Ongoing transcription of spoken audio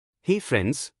Hey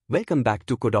friends, welcome back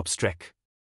to CodeOps Trek.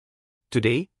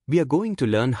 Today, we are going to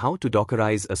learn how to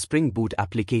Dockerize a Spring Boot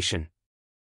application.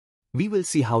 We will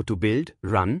see how to build,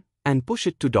 run, and push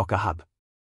it to Docker Hub.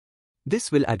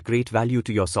 This will add great value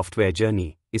to your software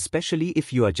journey, especially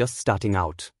if you are just starting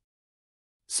out.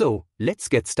 So, let's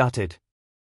get started.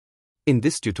 In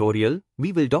this tutorial,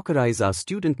 we will Dockerize our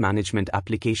student management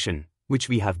application, which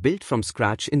we have built from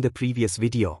scratch in the previous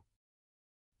video.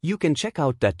 You can check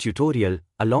out that tutorial,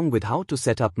 along with how to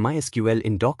set up MySQL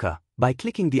in Docker, by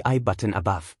clicking the I button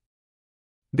above.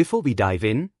 Before we dive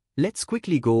in, let's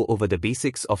quickly go over the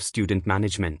basics of student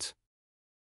management.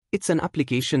 It's an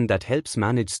application that helps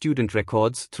manage student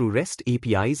records through REST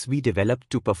APIs we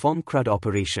developed to perform CRUD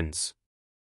operations.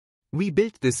 We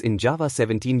built this in Java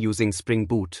 17 using Spring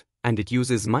Boot, and it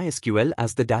uses MySQL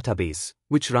as the database,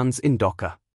 which runs in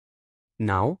Docker.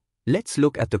 Now, let's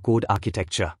look at the code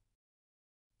architecture.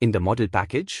 In the model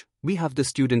package, we have the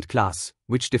student class,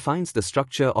 which defines the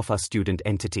structure of our student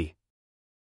entity.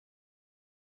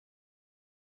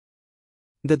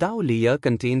 The DAO layer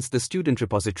contains the student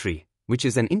repository, which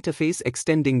is an interface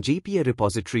extending JPA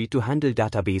repository to handle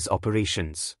database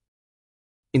operations.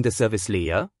 In the service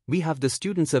layer, we have the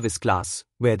student service class,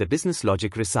 where the business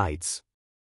logic resides.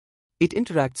 It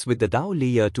interacts with the DAO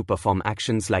layer to perform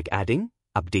actions like adding,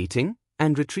 updating,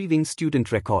 and retrieving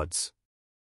student records.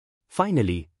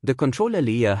 Finally, the controller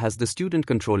layer has the student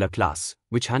controller class,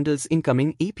 which handles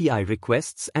incoming API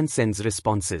requests and sends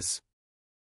responses.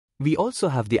 We also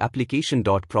have the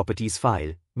application.properties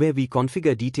file, where we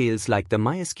configure details like the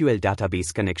MySQL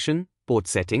database connection, port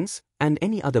settings, and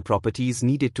any other properties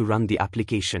needed to run the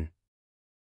application.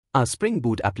 Our Spring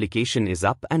Boot application is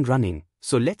up and running,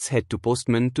 so let's head to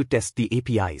Postman to test the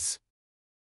APIs.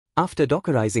 After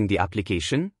Dockerizing the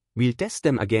application, we'll test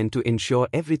them again to ensure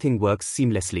everything works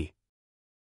seamlessly.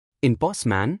 In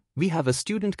Postman, we have a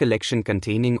student collection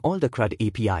containing all the CRUD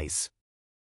APIs.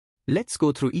 Let's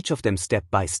go through each of them step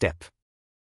by step.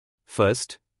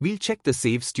 First, we'll check the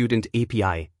Save Student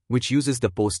API, which uses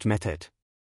the post method.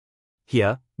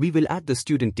 Here, we will add the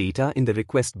student data in the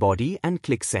request body and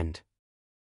click Send.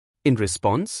 In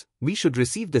response, we should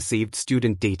receive the saved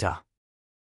student data.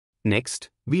 Next,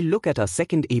 we'll look at our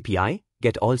second API,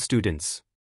 getAllStudents.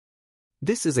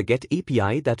 This is a get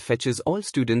API that fetches all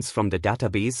students from the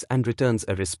database and returns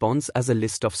a response as a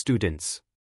list of students.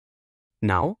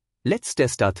 Now, let's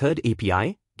test our third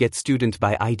API,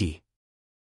 getStudentById.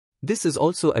 This is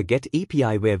also a get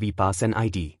API where we pass an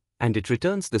ID, and it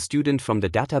returns the student from the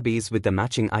database with the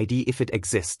matching ID if it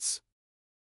exists.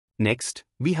 Next,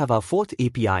 we have our fourth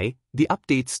API, the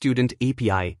updateStudent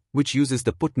API, which uses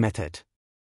the put method.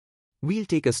 We'll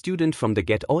take a student from the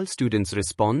getAllStudents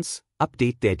response,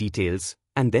 update their details,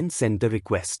 and then send the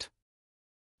request.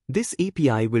 This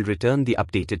API will return the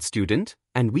updated student,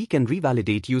 and we can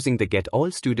revalidate using the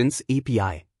getAllStudents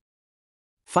API.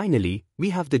 Finally,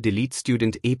 we have the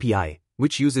deleteStudent API,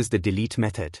 which uses the delete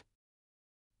method.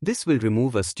 This will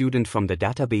remove a student from the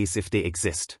database if they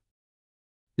exist.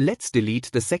 Let's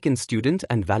delete the second student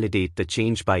and validate the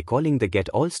change by calling the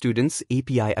getAllStudents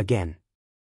API again.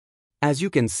 As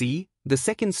you can see, the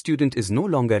second student is no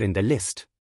longer in the list.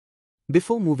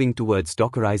 Before moving towards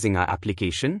Dockerizing our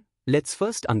application, let's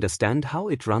first understand how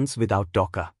it runs without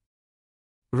Docker.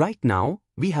 Right now,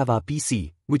 we have our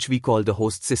PC, which we call the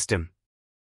host system.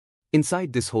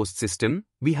 Inside this host system,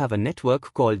 we have a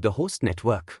network called the host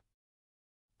network.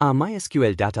 Our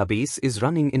MySQL database is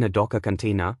running in a Docker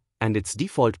container, and its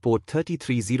default port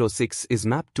 3306 is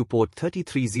mapped to port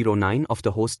 3309 of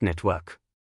the host network.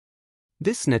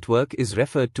 This network is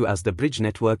referred to as the bridge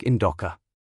network in Docker.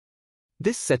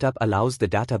 This setup allows the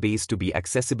database to be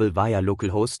accessible via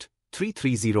localhost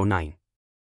 3309.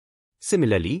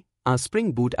 Similarly, our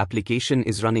Spring Boot application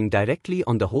is running directly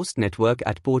on the host network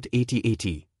at port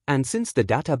 8080, and since the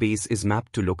database is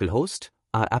mapped to localhost,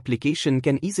 our application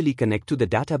can easily connect to the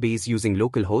database using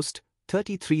localhost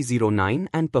 3309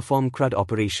 and perform CRUD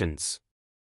operations.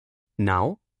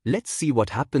 Now, let's see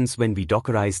what happens when we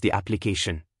Dockerize the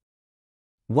application.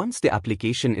 Once the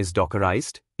application is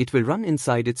Dockerized, it will run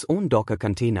inside its own Docker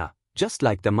container, just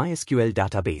like the MySQL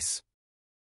database.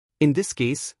 In this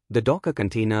case, the Docker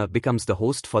container becomes the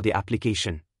host for the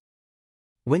application.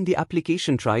 When the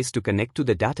application tries to connect to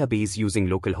the database using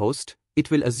localhost, it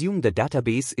will assume the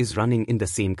database is running in the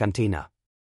same container.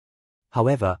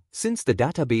 However, since the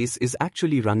database is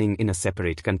actually running in a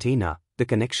separate container, the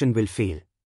connection will fail.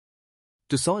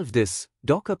 To solve this,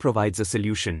 Docker provides a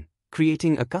solution,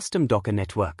 creating a custom Docker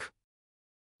network.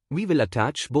 We will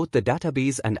attach both the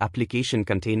database and application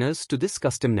containers to this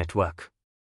custom network.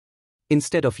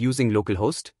 Instead of using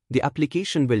localhost, the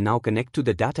application will now connect to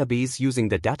the database using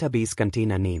the database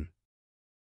container name.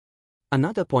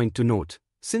 Another point to note,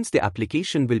 since the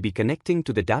application will be connecting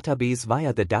to the database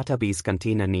via the database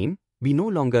container name, we no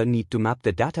longer need to map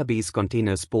the database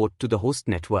container's port to the host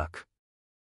network.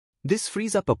 This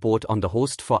frees up a port on the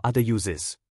host for other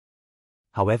uses.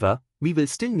 However, we will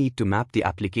still need to map the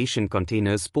application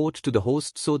container's port to the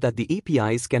host so that the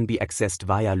APIs can be accessed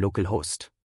via localhost.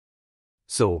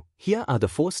 So, here are the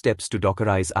 4 steps to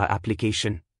Dockerize our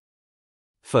application.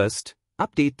 First,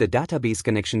 update the database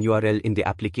connection URL in the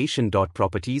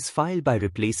application.properties file by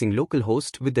replacing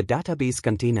localhost with the database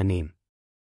container name.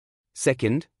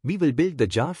 Second, we will build the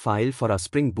jar file for our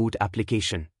Spring Boot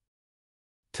application.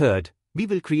 Third, we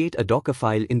will create a Docker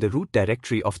file in the root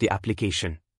directory of the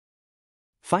application.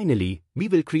 Finally, we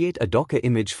will create a Docker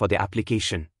image for the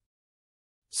application.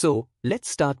 So, let's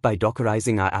start by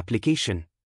Dockerizing our application.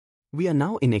 We are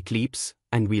now in Eclipse,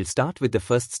 and we'll start with the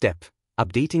first step,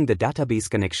 updating the database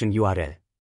connection URL.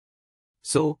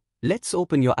 So, let's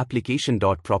open your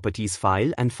application.properties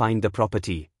file and find the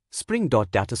property,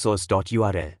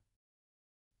 spring.datasource.url.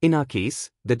 In our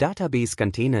case, the database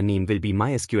container name will be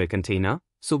MySQL container,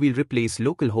 so we'll replace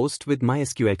localhost with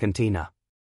MySQL container.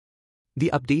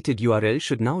 The updated URL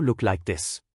should now look like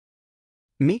this.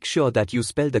 Make sure that you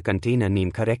spell the container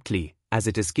name correctly, as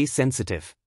it is case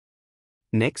sensitive.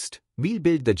 Next, we'll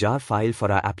build the jar file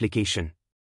for our application.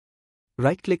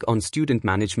 Right-click on Student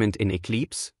Management in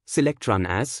Eclipse, select Run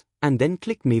As, and then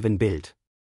click Maven Build.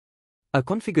 A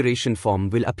configuration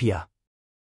form will appear.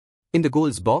 In the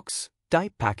Goals box,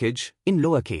 type Package in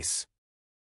lowercase.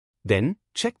 Then,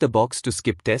 check the box to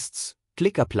skip tests,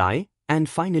 click Apply, and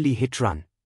finally hit Run.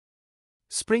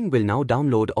 Spring will now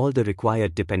download all the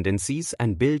required dependencies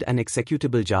and build an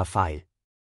executable jar file.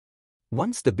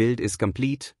 Once the build is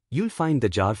complete, you'll find the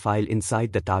jar file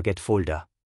inside the target folder.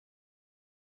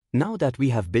 Now that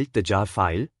we have built the jar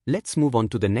file, let's move on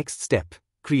to the next step,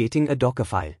 creating a Docker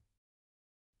file.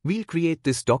 We'll create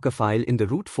this Docker file in the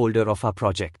root folder of our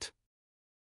project.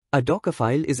 A Docker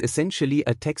file is essentially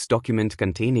a text document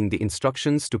containing the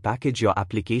instructions to package your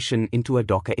application into a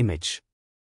Docker image.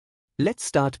 Let's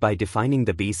start by defining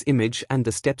the base image and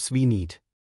the steps we need.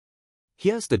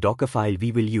 Here's the Docker file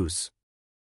we will use.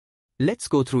 Let's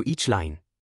go through each line.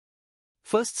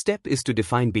 First step is to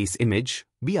define base image.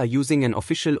 We are using an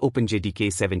official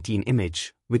OpenJDK 17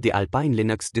 image with the Alpine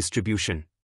Linux distribution.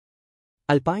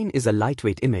 Alpine is a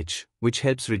lightweight image, which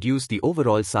helps reduce the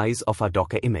overall size of our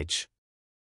Docker image.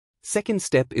 Second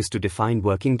step is to define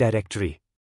working directory.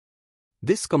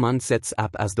 This command sets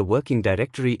app as the working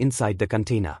directory inside the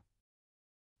container.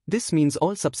 This means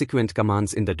all subsequent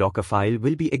commands in the Docker file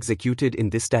will be executed in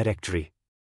this directory.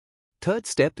 Third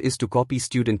step is to copy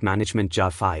student management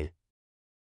jar file.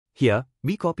 Here,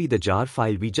 we copy the jar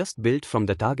file we just built from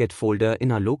the target folder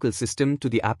in our local system to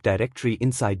the app directory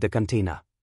inside the container.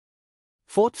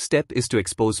 Fourth step is to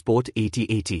expose port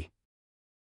 8080.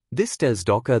 This tells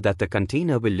Docker that the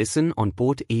container will listen on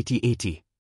port 8080.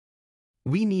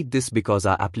 We need this because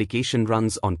our application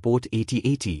runs on port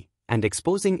 8080, and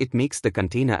exposing it makes the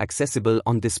container accessible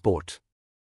on this port.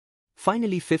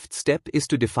 Finally, fifth step is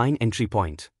to define entry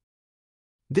point.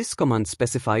 This command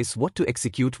specifies what to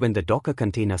execute when the Docker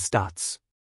container starts.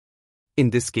 In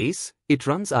this case, it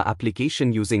runs our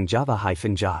application using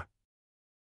java-jar.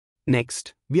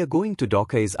 Next, we are going to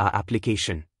Dockerize our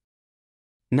application.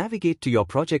 Navigate to your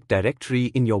project directory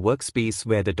in your workspace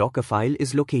where the Docker file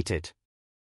is located.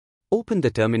 Open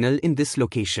the terminal in this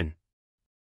location.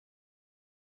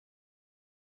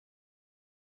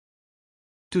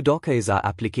 To Dockerize our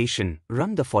application,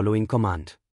 run the following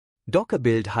command. Docker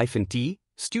build -t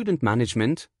student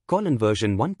management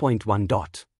version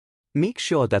 1.1. Make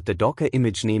sure that the Docker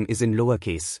image name is in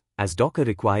lowercase, as Docker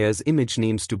requires image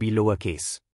names to be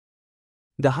lowercase.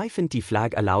 The -t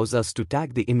flag allows us to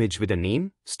tag the image with a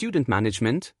name, student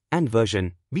management, and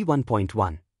version,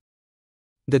 v1.1.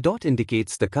 The dot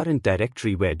indicates the current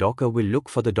directory where Docker will look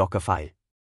for the Docker file.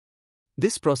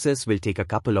 This process will take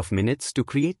a couple of minutes to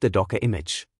create the Docker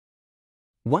image.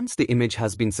 Once the image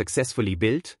has been successfully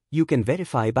built, you can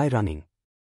verify by running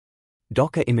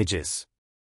Docker images.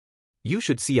 You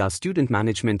should see our student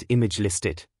management image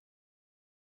listed.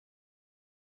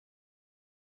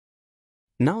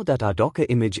 Now that our Docker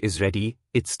image is ready,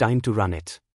 it's time to run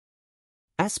it.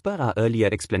 As per our earlier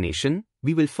explanation,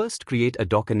 we will first create a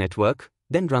Docker network,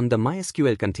 then run the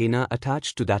MySQL container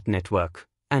attached to that network,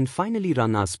 and finally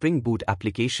run our Spring Boot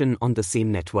application on the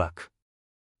same network.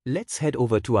 Let's head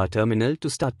over to our terminal to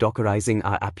start Dockerizing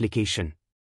our application.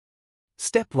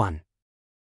 Step 1.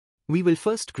 We will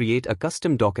first create a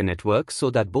custom Docker network so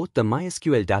that both the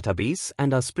MySQL database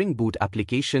and our Spring Boot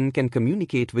application can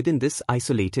communicate within this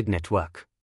isolated network.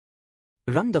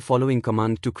 Run the following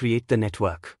command to create the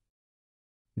network.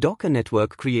 Docker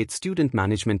network create student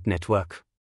management network.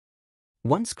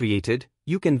 Once created,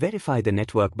 you can verify the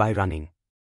network by running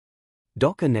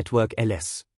Docker network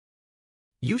ls.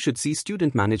 You should see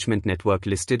student management network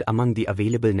listed among the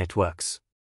available networks.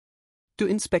 To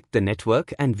inspect the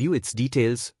network and view its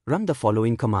details, run the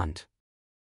following command.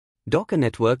 Docker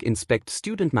network inspect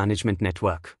student management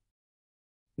network.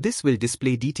 This will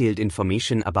display detailed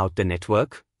information about the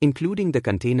network, including the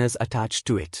containers attached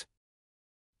to it.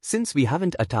 Since we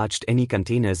haven't attached any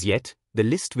containers yet, the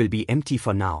list will be empty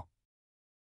for now.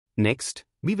 Next,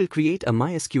 we will create a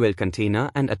MySQL container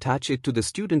and attach it to the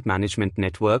student management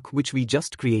network which we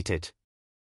just created.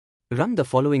 Run the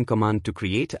following command to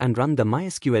create and run the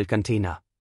MySQL container.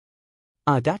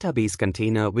 Our database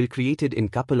container will create it in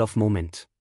couple of moments.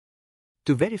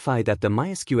 To verify that the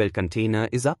MySQL container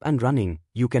is up and running,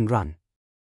 you can run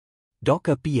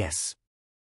Docker ps.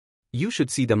 You should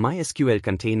see the MySQL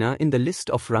container in the list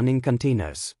of running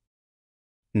containers.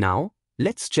 Now,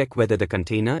 let's check whether the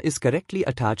container is correctly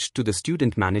attached to the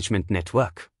student management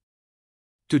network.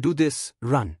 To do this,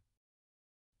 run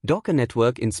Docker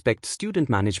network inspect student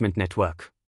management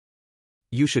network.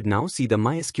 You should now see the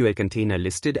MySQL container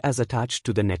listed as attached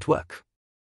to the network.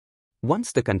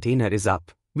 Once the container is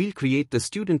up, we'll create the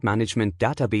student management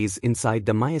database inside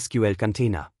the MySQL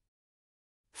container.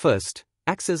 First,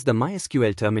 access the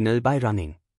MySQL terminal by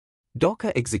running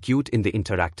Docker execute in the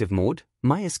interactive mode,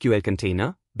 MySQL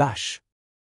container, bash.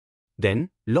 Then,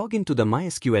 log into the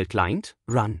MySQL client,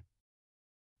 run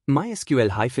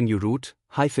MySQL-u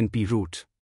root-p root.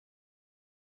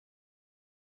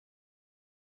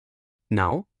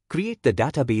 Now, create the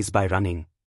database by running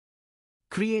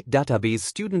create database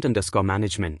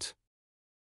student_management.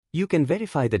 You can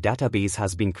verify the database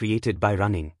has been created by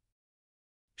running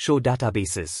show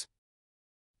databases.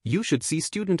 You should see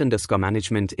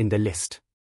student_management in the list.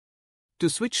 To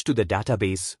switch to the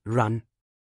database, run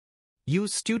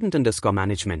use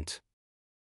student_management.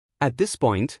 At this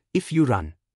point, if you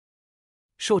run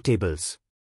show tables,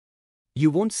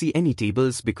 you won't see any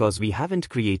tables because we haven't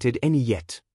created any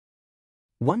yet.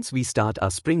 Once we start our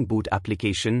Spring Boot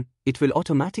application, it will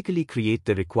automatically create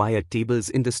the required tables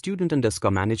in the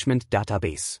student_management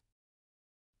database.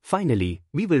 Finally,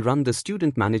 we will run the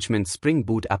student management Spring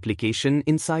Boot application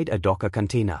inside a Docker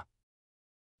container.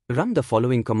 Run the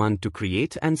following command to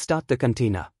create and start the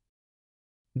container.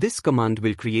 This command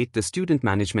will create the student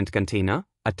management container,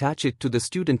 attach it to the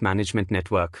student management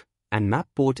network, and map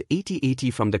port 8080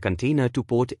 from the container to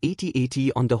port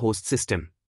 8080 on the host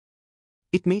system.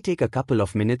 It may take a couple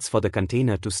of minutes for the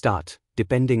container to start,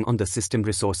 depending on the system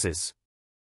resources.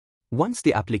 Once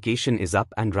the application is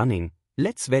up and running,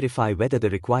 let's verify whether the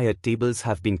required tables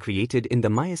have been created in the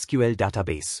MySQL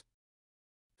database.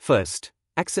 First,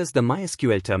 access the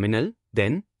MySQL terminal,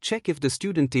 then, check if the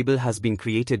student table has been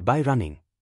created by running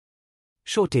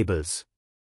show tables.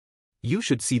 You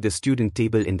should see the student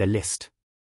table in the list.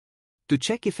 To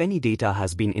check if any data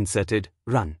has been inserted,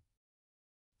 run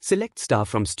select star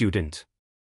from student.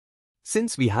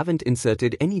 Since we haven't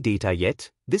inserted any data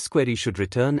yet, this query should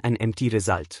return an empty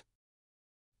result.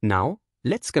 Now,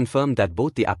 let's confirm that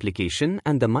both the application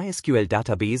and the MySQL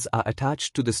database are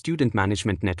attached to the student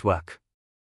management network.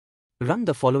 Run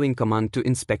the following command to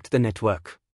inspect the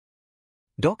network.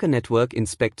 Docker network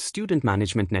inspect student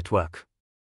management network.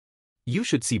 You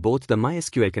should see both the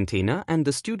MySQL container and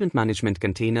the student management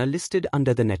container listed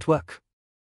under the network.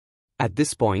 At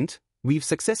this point, we've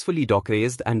successfully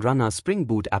Dockerized and run our Spring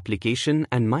Boot application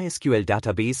and MySQL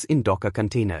database in Docker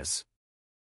containers.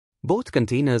 Both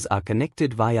containers are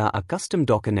connected via a custom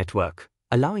Docker network,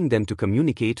 allowing them to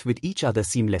communicate with each other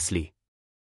seamlessly.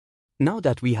 Now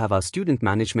that we have our student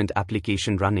management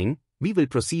application running, we will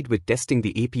proceed with testing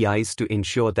the APIs to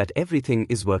ensure that everything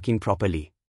is working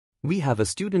properly. We have a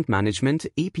student management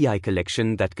API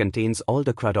collection that contains all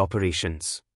the CRUD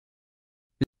operations.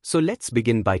 So let's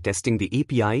begin by testing the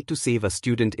API to save a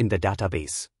student in the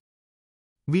database.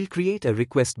 We'll create a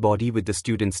request body with the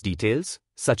student's details,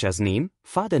 such as name,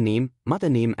 father name, mother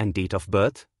name and date of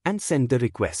birth, and send the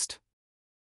request.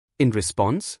 In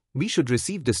response, we should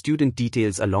receive the student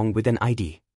details along with an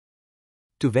ID.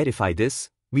 To verify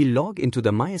this, we'll log into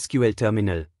the MySQL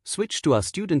terminal, switch to our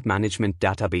student management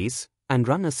database, and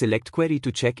run a select query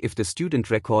to check if the student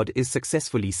record is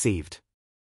successfully saved.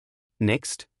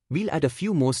 Next, we'll add a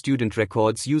few more student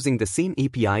records using the same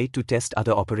API to test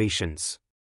other operations.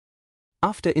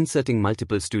 After inserting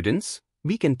multiple students,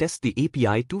 we can test the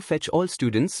API to fetch all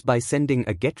students by sending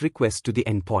a GET request to the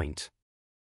endpoint.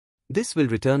 This will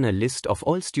return a list of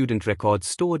all student records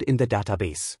stored in the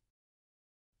database.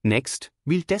 Next,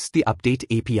 we'll test the Update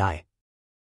API.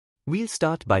 We'll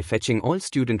start by fetching all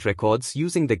student records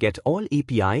using the GetAll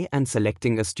API and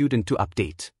selecting a student to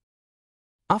update.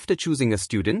 After choosing a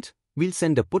student, we'll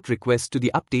send a PUT request to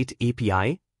the Update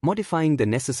API, modifying the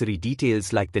necessary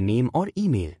details like the name or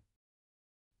email.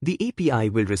 The API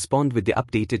will respond with the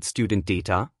updated student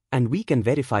data, and we can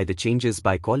verify the changes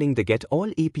by calling the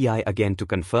GetAll API again to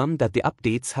confirm that the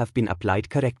updates have been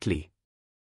applied correctly.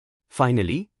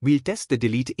 Finally, we'll test the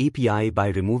Delete API by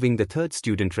removing the third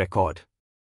student record.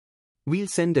 We'll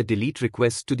send a delete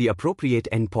request to the appropriate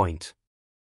endpoint.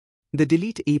 The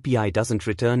Delete API doesn't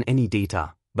return any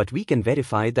data, but we can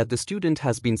verify that the student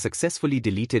has been successfully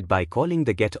deleted by calling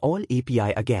the GetAll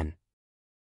API again.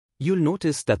 You'll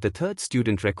notice that the third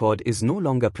student record is no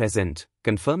longer present,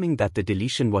 confirming that the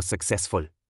deletion was successful.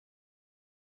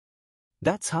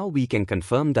 That's how we can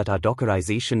confirm that our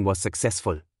Dockerization was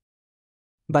successful.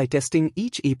 By testing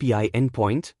each API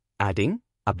endpoint, adding,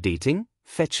 updating,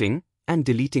 fetching, and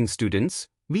deleting students,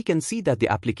 we can see that the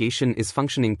application is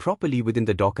functioning properly within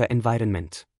the Docker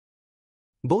environment.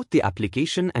 Both the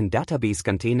application and database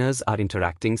containers are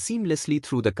interacting seamlessly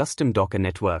through the custom Docker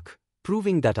network,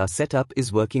 proving that our setup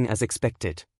is working as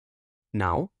expected.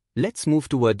 Now, let's move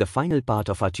toward the final part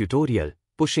of our tutorial,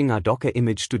 pushing our Docker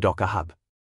image to Docker Hub.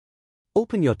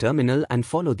 Open your terminal and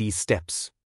follow these steps.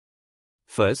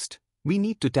 First, we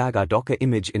need to tag our Docker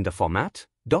image in the format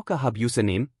Docker Hub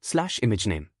username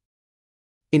 /imagename.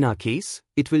 In our case,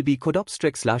 it will be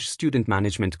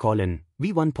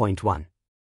CodeOps/student-management:v1.1.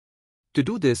 To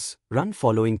do this, run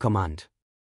following command.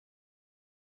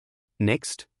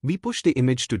 Next, we push the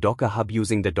image to Docker Hub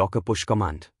using the docker push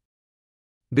command.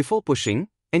 Before pushing,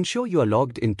 ensure you are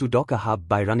logged into Docker Hub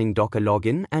by running docker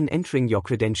login and entering your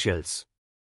credentials.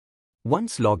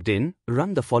 Once logged in,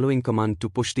 run the following command to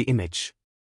push the image.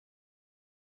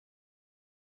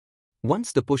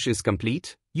 Once the push is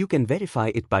complete, you can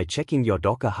verify it by checking your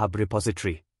Docker Hub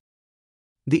repository.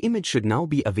 The image should now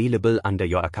be available under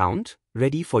your account,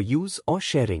 ready for use or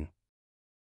sharing.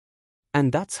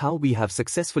 And that's how we have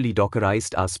successfully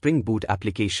Dockerized our Spring Boot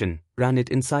application, ran it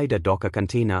inside a Docker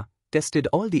container, tested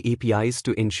all the APIs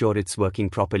to ensure it's working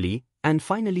properly, and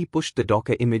finally pushed the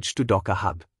Docker image to Docker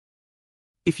Hub.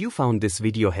 If you found this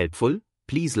video helpful,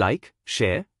 please like,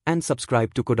 share, and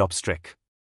subscribe to CodeOps Trek.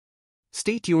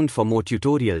 Stay tuned for more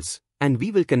tutorials, and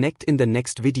we will connect in the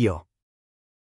next video.